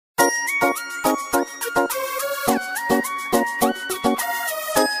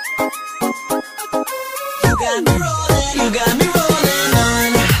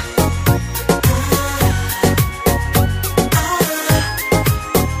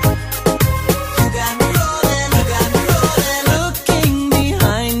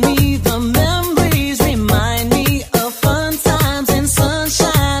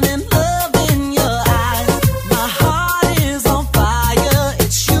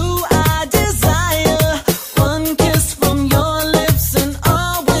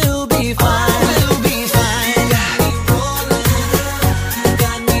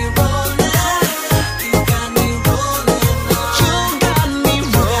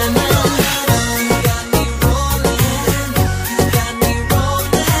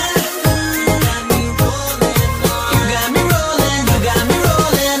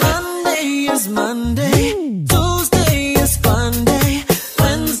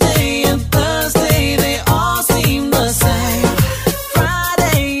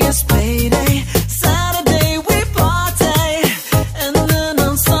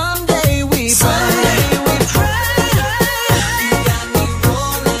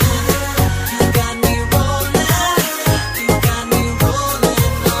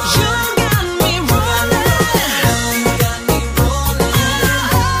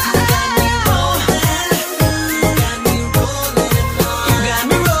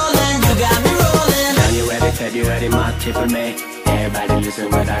April, May. Everybody listen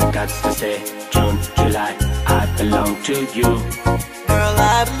what I got to say. June, July, I belong to you. Girl,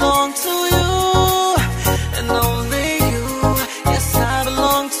 I belong to you, and only you. Yes, I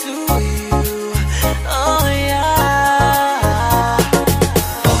belong to you. Oh yeah.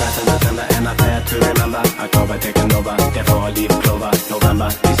 August and September and my fair to remember. October taking over, therefore I leave Clover. November,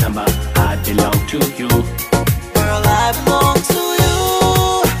 December,